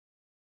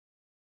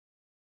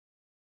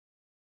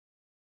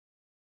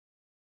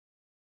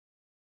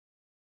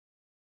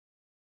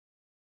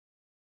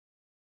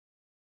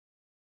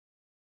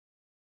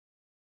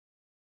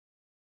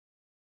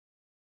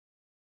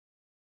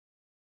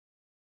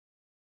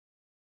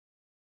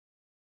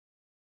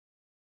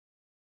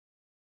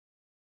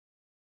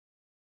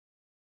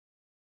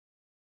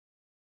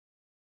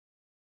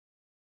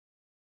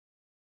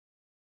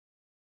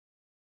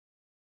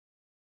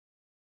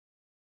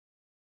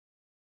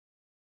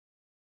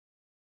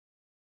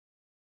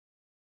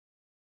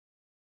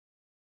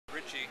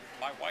Richie.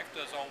 My wife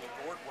does all the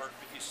gourd work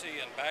that you see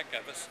in back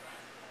of us.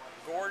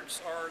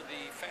 Gourds are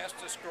the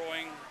fastest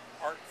growing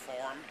art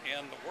form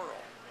in the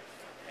world,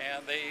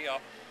 and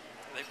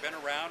they've been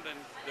around, and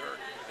there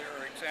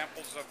are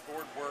examples of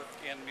gourd work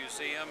in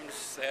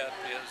museums that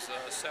is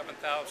 7,000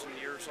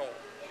 years old.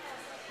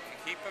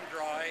 If you keep them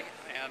dry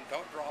and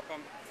don't drop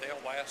them,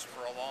 they'll last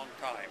for a long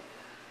time.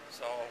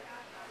 So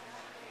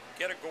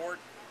get a gourd,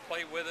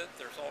 play with it.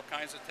 There's all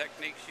kinds of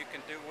techniques you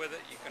can do with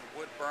it. You can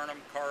wood burn them,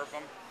 carve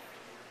them,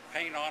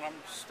 paint on them,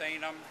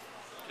 stain them,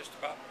 just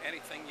about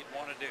anything you'd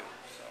want to do.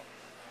 So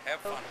have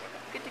fun with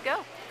them. Good to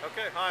go.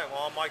 Okay, hi.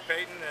 Well, I'm Mike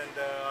Payton, and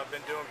I've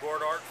been doing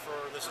gourd art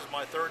this is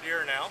my 3rd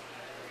year now.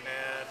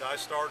 And I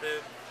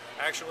started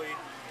actually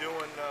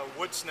doing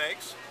wood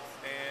snakes,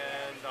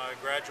 and I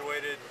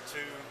graduated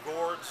to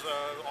gourds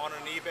on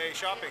an eBay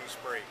shopping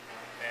spree.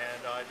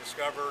 And I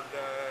discovered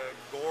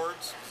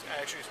gourds.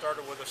 I actually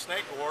started with a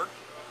snake gourd,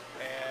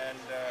 and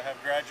have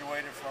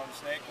graduated from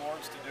snake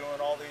gourds to doing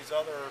all these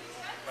other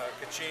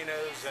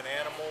kachinas and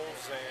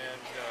animals,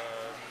 and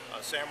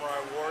a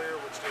samurai warrior,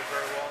 which did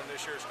very well in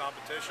this year's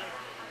competition.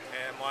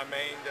 And my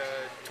main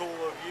tool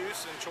of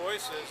use and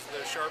choice is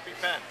the Sharpie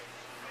pen.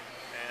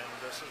 And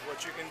this is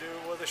what you can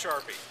do with a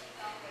Sharpie.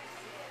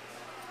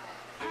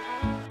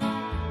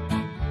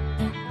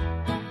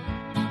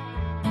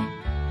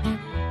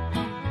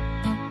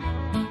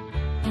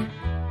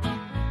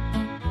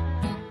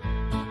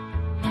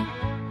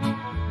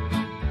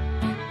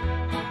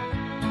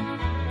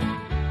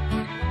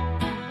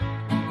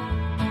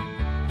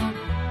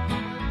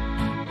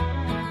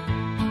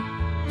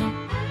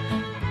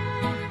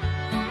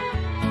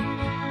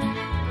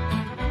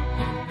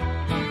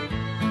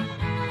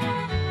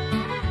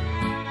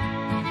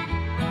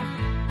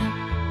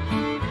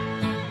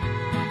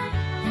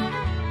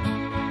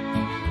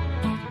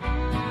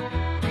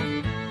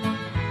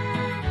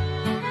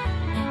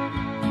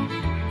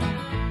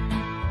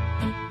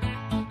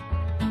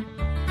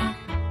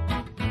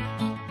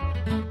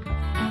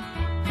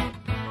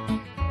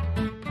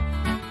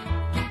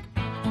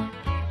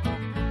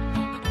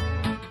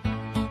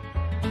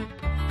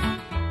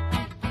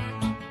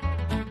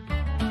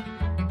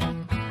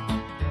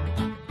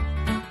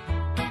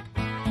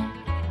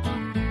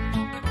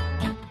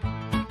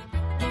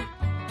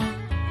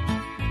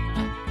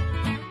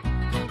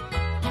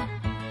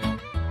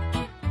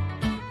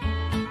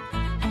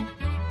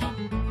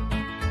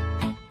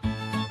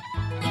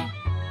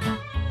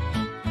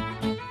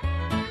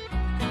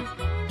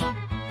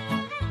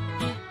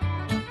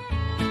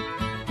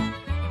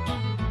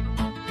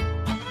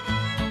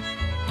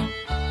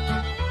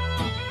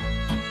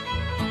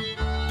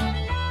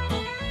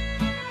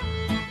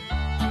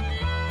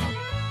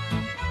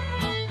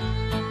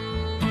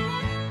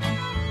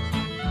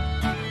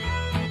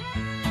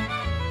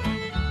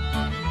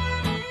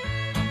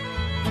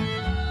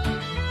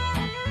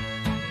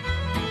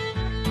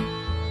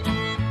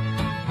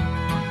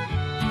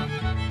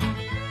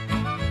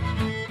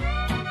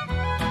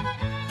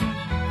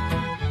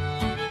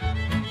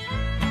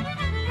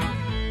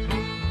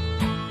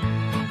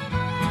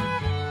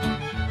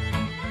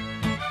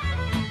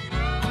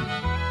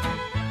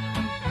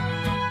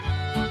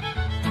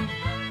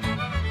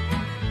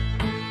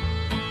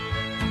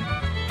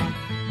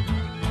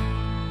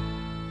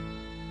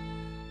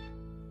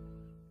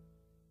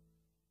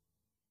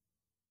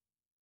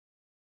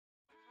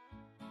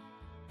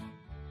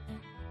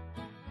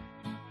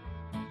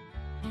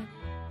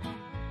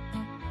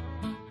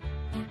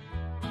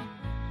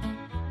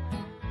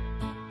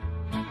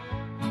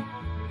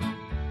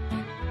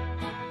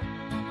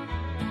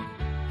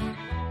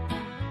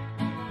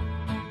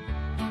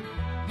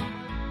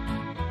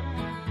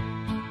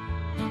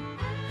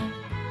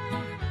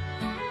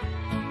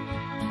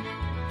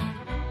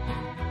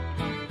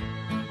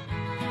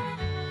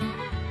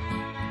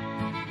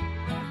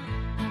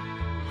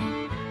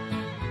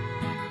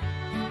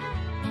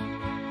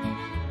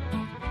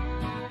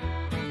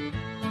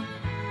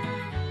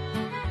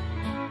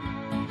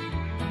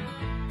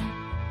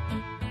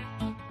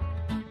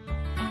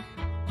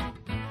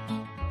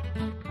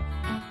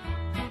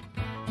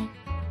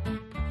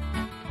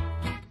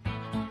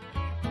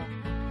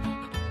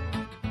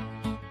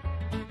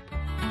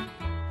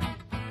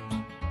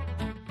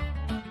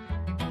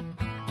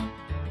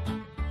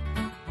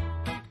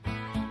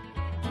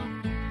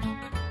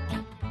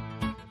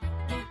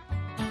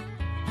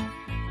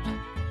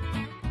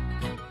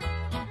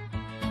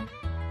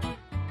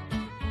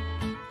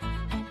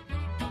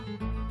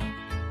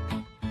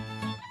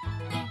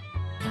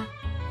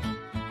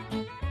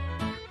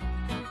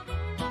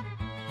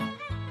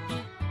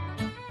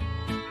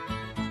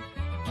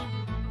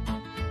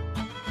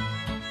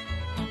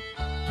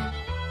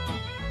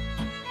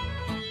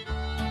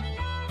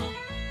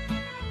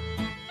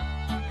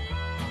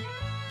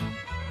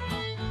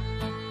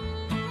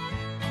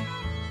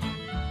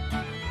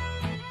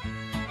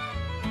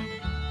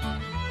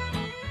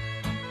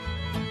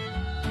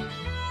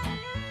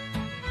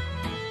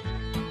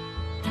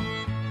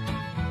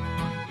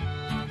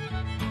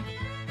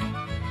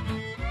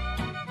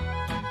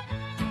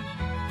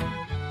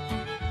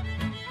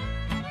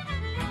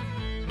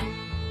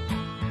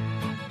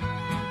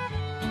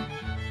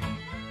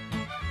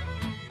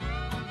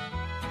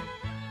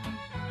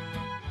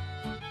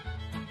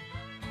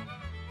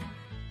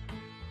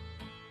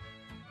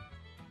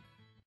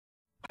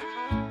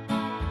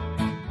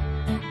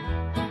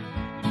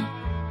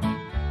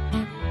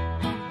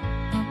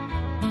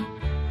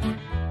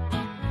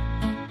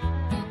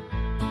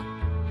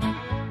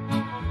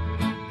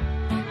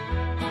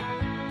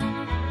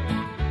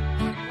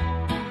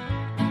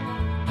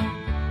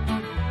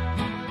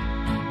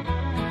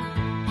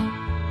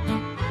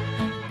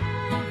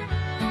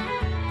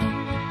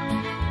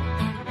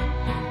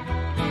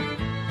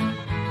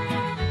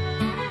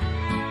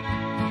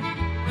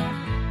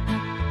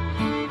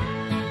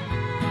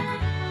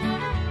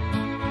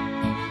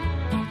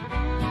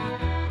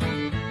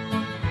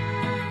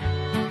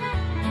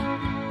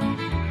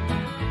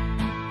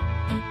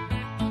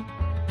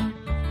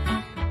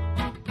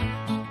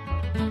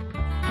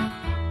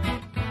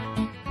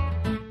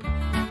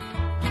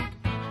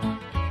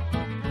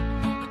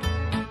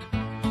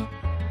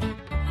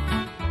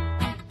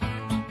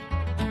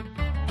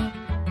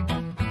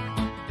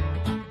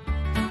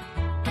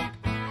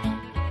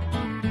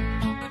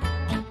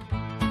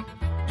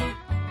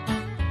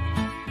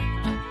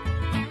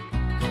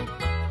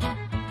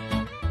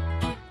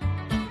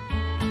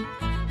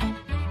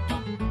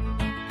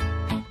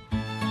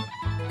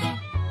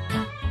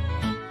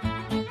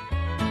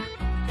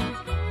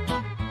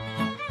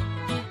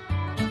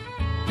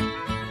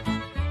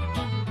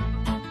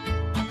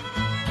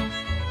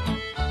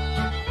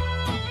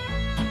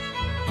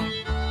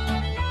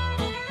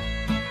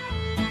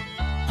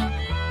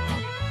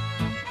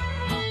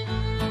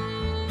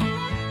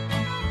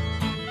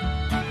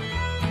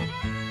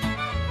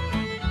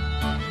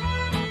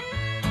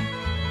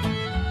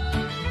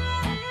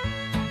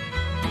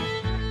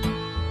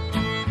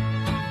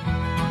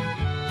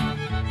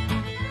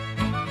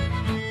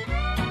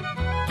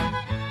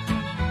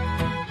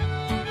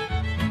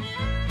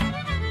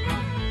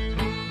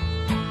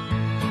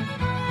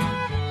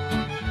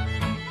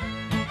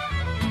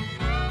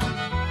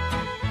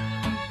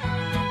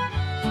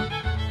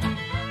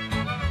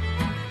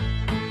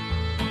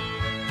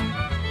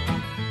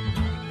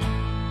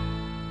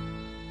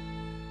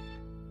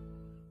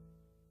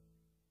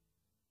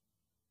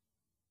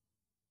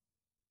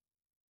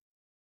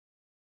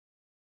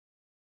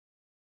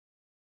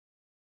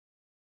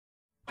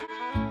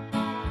 you.